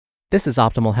This is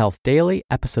Optimal Health Daily,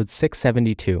 episode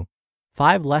 672,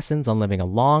 5 Lessons on Living a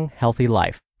Long, Healthy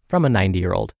Life from a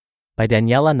 90-year-old, by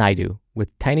Daniela Naidu with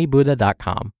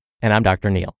tinybuddha.com, and I'm Dr.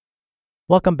 Neil.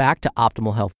 Welcome back to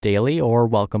Optimal Health Daily, or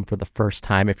welcome for the first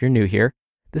time if you're new here.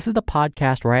 This is the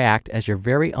podcast where I act as your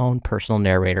very own personal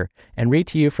narrator and read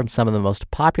to you from some of the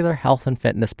most popular health and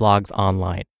fitness blogs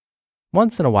online.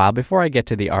 Once in a while, before I get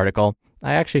to the article,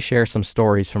 I actually share some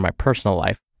stories from my personal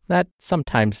life that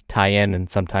sometimes tie in and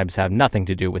sometimes have nothing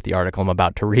to do with the article I'm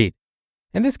about to read.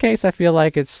 In this case, I feel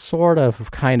like it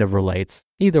kind of relates.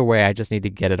 Either way, I just need to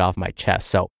get it off my chest,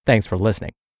 so thanks for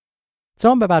listening.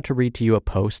 So I'm about to read to you a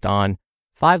post on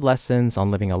 5 lessons on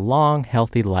living a long,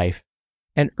 healthy life.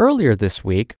 And earlier this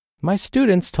week, my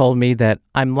students told me that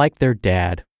I'm like their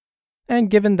dad. And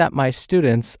given that my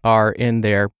students are in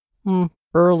their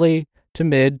early to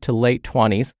mid to late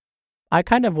 20s, I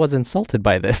kind of was insulted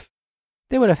by this.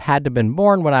 They would have had to have been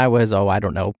born when I was,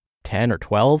 10 or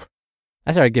 12.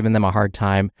 I started giving them a hard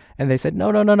time, and they said,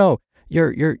 no,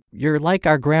 you're like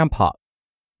our grandpa.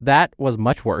 That was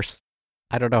much worse.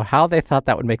 I don't know how they thought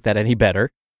that would make that any better.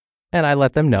 And I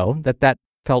let them know that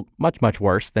felt much, much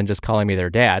worse than just calling me their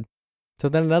dad. So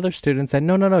then another student said,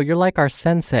 no, you're like our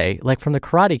sensei, like from the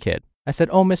Karate Kid. I said,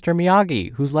 Mr.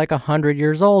 Miyagi, who's like 100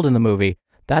 years old in the movie.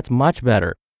 That's much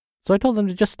better. So I told them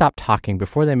to just stop talking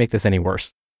before they make this any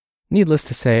worse. Needless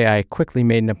to say, I quickly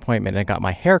made an appointment and got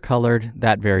my hair colored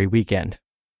that very weekend.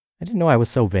 I didn't know I was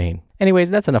so vain.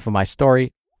 Anyways, that's enough of my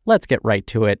story. Let's get right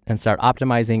to it and start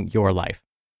optimizing your life.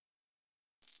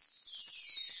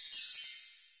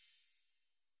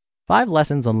 5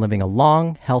 Lessons on Living a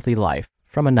Long, Healthy Life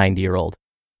from a 90-year-old,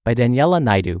 by Daniela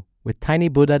Naidu with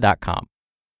tinybuddha.com.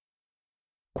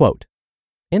 Quote,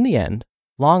 "In the end,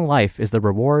 long life is the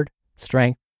reward,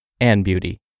 strength, and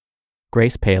beauty."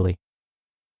 Grace Paley.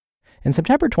 In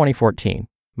September 2014,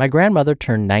 my grandmother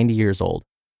turned 90 years old.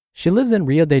 She lives in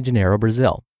Rio de Janeiro,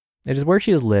 Brazil. It is where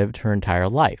she has lived her entire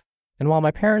life. And while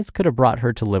my parents could have brought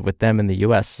her to live with them in the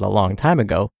U.S. a long time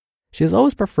ago, she has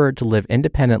always preferred to live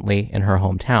independently in her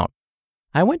hometown.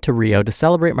 I went to Rio to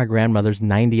celebrate my grandmother's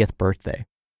 90th birthday.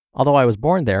 Although I was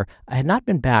born there, I had not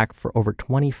been back for over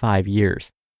 25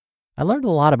 years. I learned a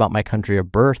lot about my country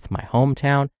of birth, my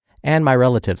hometown, and my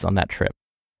relatives on that trip.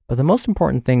 But the most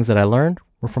important things that I learned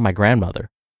were from my grandmother.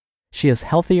 She is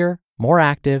healthier, more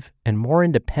active, and more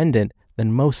independent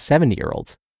than most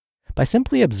 70-year-olds. By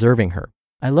simply observing her,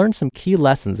 I learned some key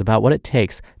lessons about what it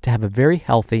takes to have a very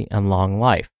healthy and long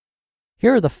life.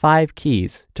 Here are the 5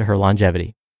 keys to her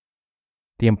longevity.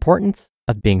 The importance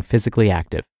of being physically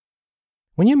active.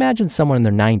 When you imagine someone in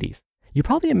their 90s, you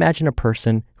probably imagine a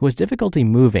person who has difficulty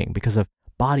moving because of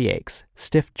body aches,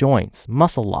 stiff joints,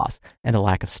 muscle loss, and a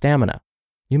lack of stamina.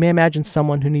 You may imagine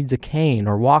someone who needs a cane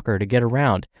or walker to get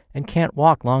around and can't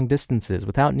walk long distances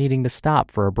without needing to stop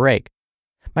for a break.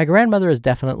 My grandmother is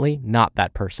definitely not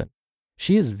that person.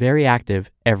 She is very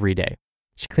active every day.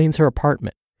 She cleans her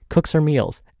apartment, cooks her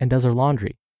meals, and does her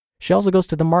laundry. She also goes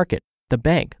to the market, the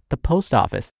bank, the post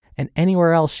office, and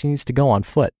anywhere else she needs to go on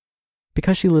foot.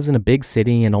 Because she lives in a big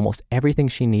city and almost everything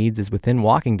she needs is within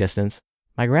walking distance,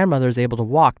 my grandmother is able to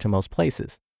walk to most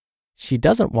places. She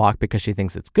doesn't walk because she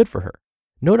thinks it's good for her.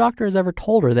 No doctor has ever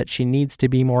told her that she needs to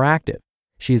be more active.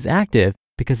 She is active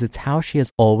because it's how she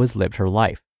has always lived her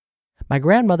life. My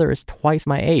grandmother is twice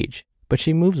my age, but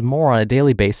she moves more on a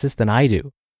daily basis than I do.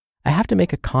 I have to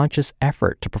make a conscious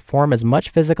effort to perform as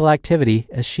much physical activity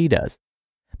as she does.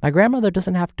 My grandmother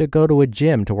doesn't have to go to a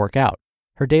gym to work out.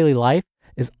 Her daily life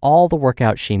is all the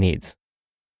workout she needs.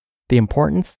 The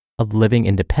importance of living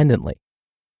independently.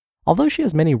 Although she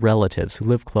has many relatives who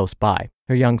live close by,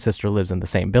 her young sister lives in the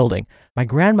same building, my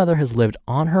grandmother has lived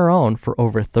on her own for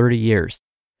over 30 years.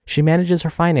 She manages her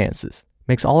finances,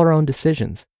 makes all her own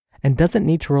decisions, and doesn't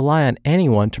need to rely on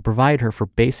anyone to provide her for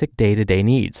basic day-to-day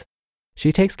needs.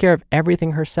 She takes care of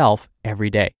everything herself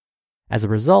every day. As a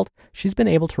result, she's been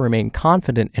able to remain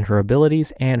confident in her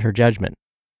abilities and her judgment.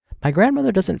 My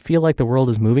grandmother doesn't feel like the world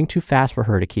is moving too fast for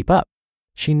her to keep up.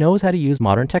 She knows how to use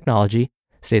modern technology,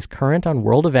 stays current on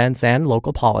world events and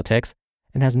local politics,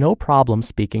 and has no problem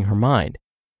speaking her mind.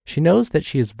 She knows that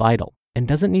she is vital and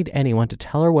doesn't need anyone to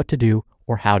tell her what to do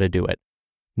or how to do it.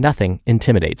 Nothing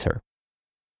intimidates her.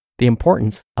 The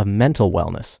importance of mental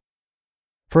wellness.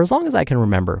 For as long as I can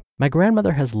remember, my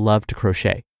grandmother has loved to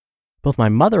crochet. Both my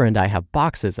mother and I have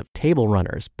boxes of table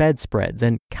runners, bedspreads,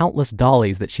 and countless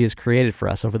dollies that she has created for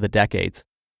us over the decades.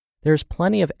 There's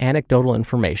plenty of anecdotal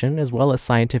information as well as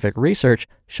scientific research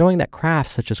showing that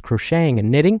crafts such as crocheting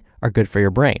and knitting are good for your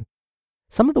brain.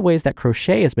 Some of the ways that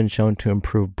crochet has been shown to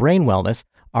improve brain wellness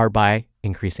are by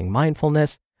increasing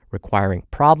mindfulness, requiring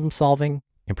problem solving,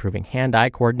 improving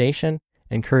hand-eye coordination,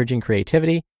 encouraging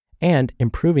creativity, and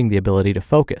improving the ability to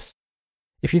focus.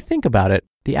 If you think about it,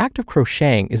 the act of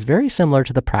crocheting is very similar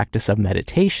to the practice of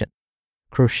meditation.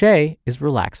 Crochet is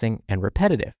relaxing and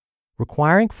repetitive,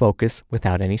 requiring focus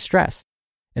without any stress.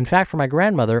 In fact, for my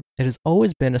grandmother, it has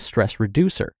always been a stress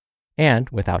reducer, and,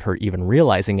 without her even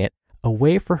realizing it, a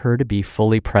way for her to be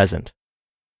fully present.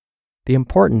 The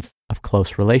importance of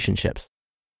close relationships.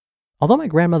 Although my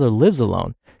grandmother lives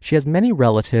alone, she has many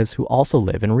relatives who also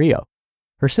live in Rio.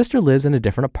 Her sister lives in a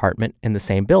different apartment in the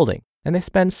same building, and they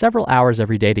spend several hours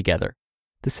every day together.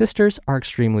 The sisters are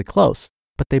extremely close,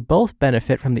 but they both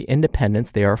benefit from the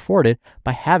independence they are afforded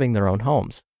by having their own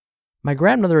homes. My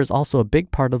grandmother is also a big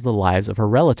part of the lives of her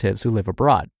relatives who live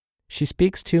abroad. She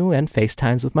speaks to and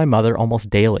FaceTimes with my mother almost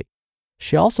daily.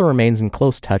 She also remains in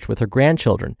close touch with her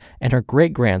grandchildren and her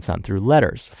great-grandson through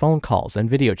letters, phone calls, and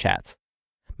video chats.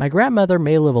 My grandmother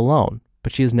may live alone,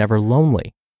 but she is never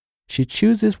lonely. She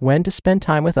chooses when to spend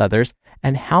time with others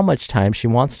and how much time she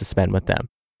wants to spend with them.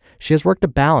 She has worked a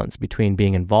balance between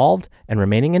being involved and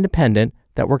remaining independent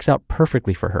that works out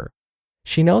perfectly for her.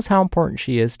 She knows how important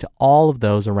she is to all of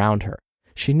those around her.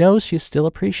 She knows she is still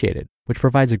appreciated, which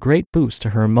provides a great boost to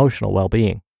her emotional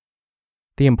well-being.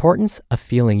 The importance of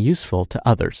feeling useful to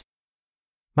others.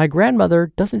 My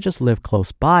grandmother doesn't just live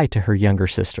close by to her younger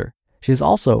sister. She is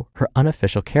also her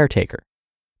unofficial caretaker.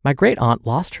 My great-aunt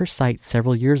lost her sight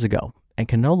several years ago and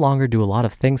can no longer do a lot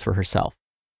of things for herself.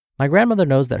 My grandmother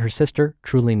knows that her sister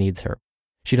truly needs her.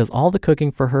 She does all the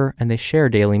cooking for her and they share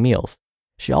daily meals.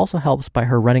 She also helps by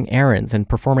her running errands and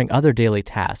performing other daily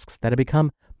tasks that have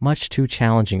become much too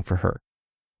challenging for her.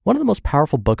 One of the most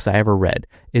powerful books I ever read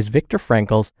is Viktor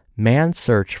Frankl's Man's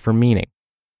Search for Meaning.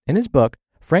 In his book,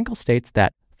 Frankl states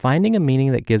that finding a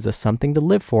meaning that gives us something to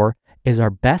live for is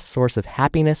our best source of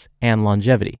happiness and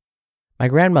longevity. My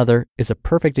grandmother is a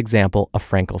perfect example of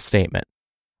Frankl's statement.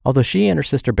 Although she and her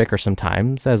sister bicker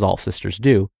sometimes, as all sisters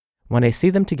do, when I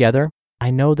see them together, I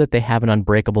know that they have an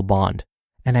unbreakable bond.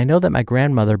 And I know that my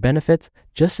grandmother benefits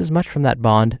just as much from that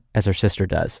bond as her sister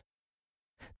does.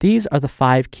 These are the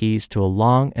 5 keys to a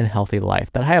long and healthy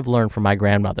life that I have learned from my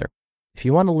grandmother. If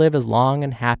you want to live as long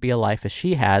and happy a life as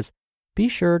she has, be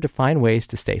sure to find ways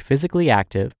to stay physically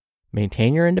active,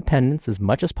 maintain your independence as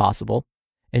much as possible,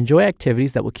 enjoy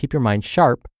activities that will keep your mind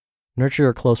sharp, nurture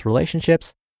your close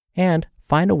relationships, and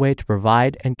find a way to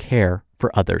provide and care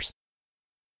for others.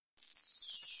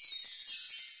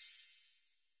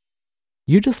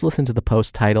 You just listened to the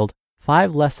post titled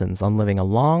 5 Lessons on Living a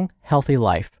Long, Healthy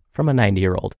Life from a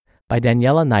 90-year-old by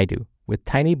Daniela Naidu with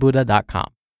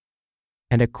tinybuddha.com.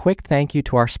 And a quick thank you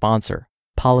to our sponsor,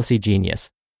 Policy Genius.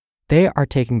 They are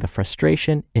taking the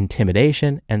frustration,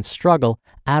 intimidation, and struggle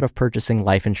out of purchasing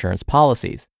life insurance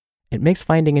policies. It makes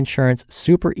finding insurance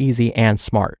super easy and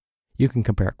smart. You can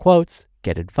compare quotes,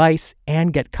 get advice,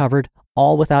 and get covered,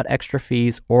 all without extra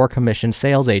fees or commissioned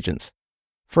sales agents.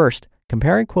 First,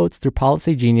 comparing quotes through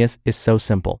Policy Genius is so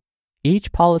simple.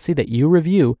 Each policy that you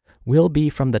review will be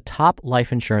from the top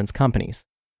life insurance companies.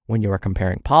 When you are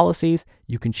comparing policies,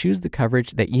 you can choose the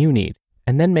coverage that you need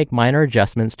and then make minor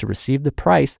adjustments to receive the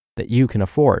price that you can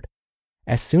afford.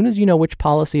 As soon as you know which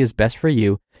policy is best for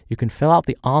you, you can fill out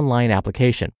the online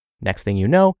application. Next thing you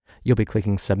know, you'll be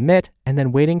clicking submit and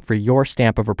then waiting for your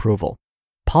stamp of approval.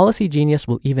 Policy Genius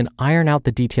will even iron out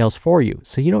the details for you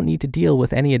so you don't need to deal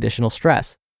with any additional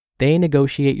stress. They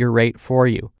negotiate your rate for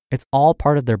you. It's all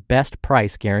part of their best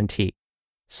price guarantee.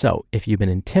 So if you've been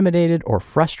intimidated or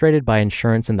frustrated by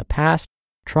insurance in the past,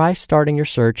 try starting your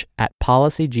search at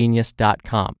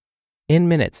policygenius.com. In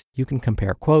minutes, you can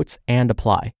compare quotes and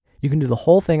apply. You can do the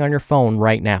whole thing on your phone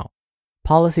right now.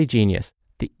 Policy Genius,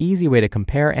 the easy way to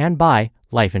compare and buy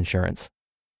life insurance.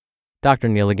 Dr.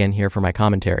 Neil again here for my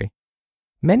commentary.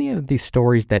 Many of these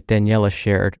stories that Daniela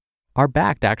shared are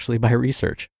backed actually by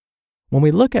research. When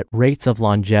we look at rates of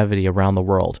longevity around the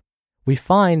world, we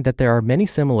find that there are many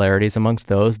similarities amongst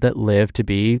those that live to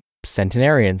be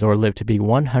centenarians or live to be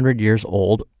 100 years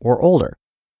old or older.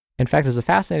 In fact, there's a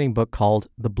fascinating book called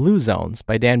The Blue Zones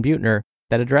by Dan Buettner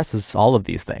that addresses all of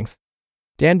these things.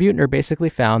 Dan Buettner basically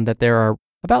found that there are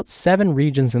about 7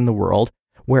 regions in the world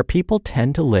where people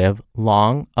tend to live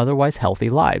long, otherwise healthy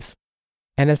lives.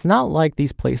 And it's not like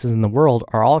these places in the world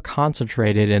are all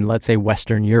concentrated in, let's say,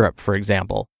 Western Europe, for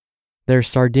example. There's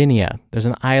Sardinia, there's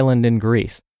an island in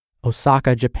Greece,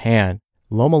 Osaka, Japan,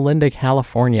 Loma Linda,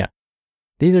 California.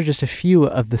 These are just a few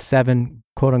of the 7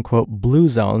 quote-unquote blue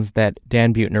zones that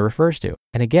Dan Buettner refers to.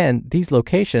 And again, these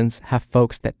locations have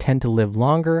folks that tend to live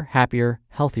longer, happier,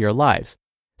 healthier lives.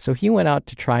 So he went out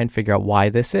to try and figure out why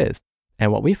this is.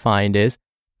 And what we find is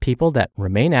people that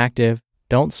remain active,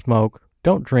 don't smoke,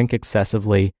 don't drink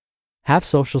excessively, have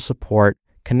social support,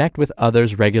 connect with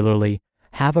others regularly,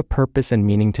 have a purpose and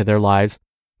meaning to their lives,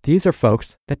 these are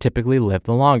folks that typically live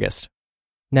the longest.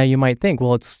 Now you might think,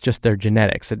 well, it's just their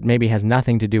genetics. It maybe has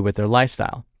nothing to do with their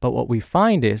lifestyle. But what we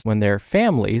find is when their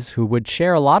families who would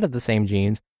share a lot of the same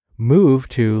genes move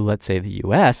to, let's say, the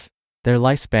US, their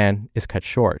lifespan is cut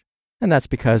short. And that's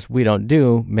because we don't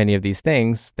do many of these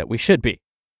things that we should be.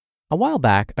 A while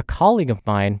back, a colleague of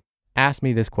mine asked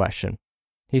me this question.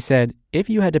 He said, if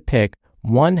you had to pick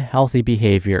one healthy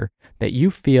behavior that you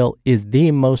feel is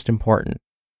the most important,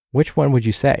 which one would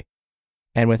you say?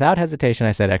 And without hesitation,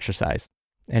 I said exercise.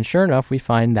 And sure enough, we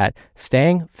find that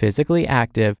staying physically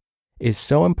active is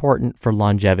so important for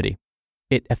longevity.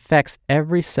 It affects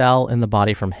every cell in the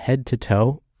body from head to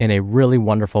toe in a really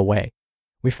wonderful way.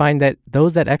 We find that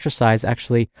those that exercise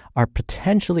actually are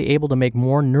potentially able to make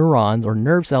more neurons or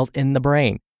nerve cells in the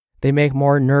brain. They make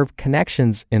more nerve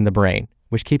connections in the brain,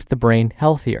 which keeps the brain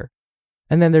healthier.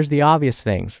 And then there's the obvious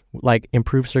things like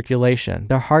improved circulation.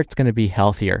 Their heart's going to be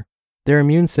healthier. Their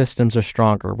immune systems are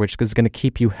stronger, which is going to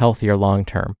keep you healthier long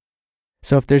term.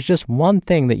 So if there's just one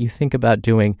thing that you think about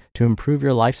doing to improve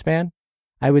your lifespan,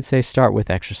 I would say start with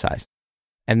exercise.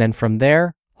 And then from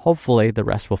there, hopefully the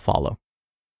rest will follow.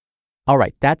 All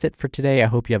right, that's it for today. I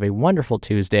hope you have a wonderful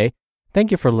Tuesday.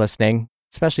 Thank you for listening,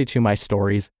 especially to my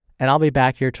stories. And I'll be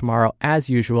back here tomorrow as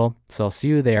usual. So I'll see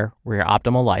you there where your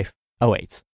optimal life awaits.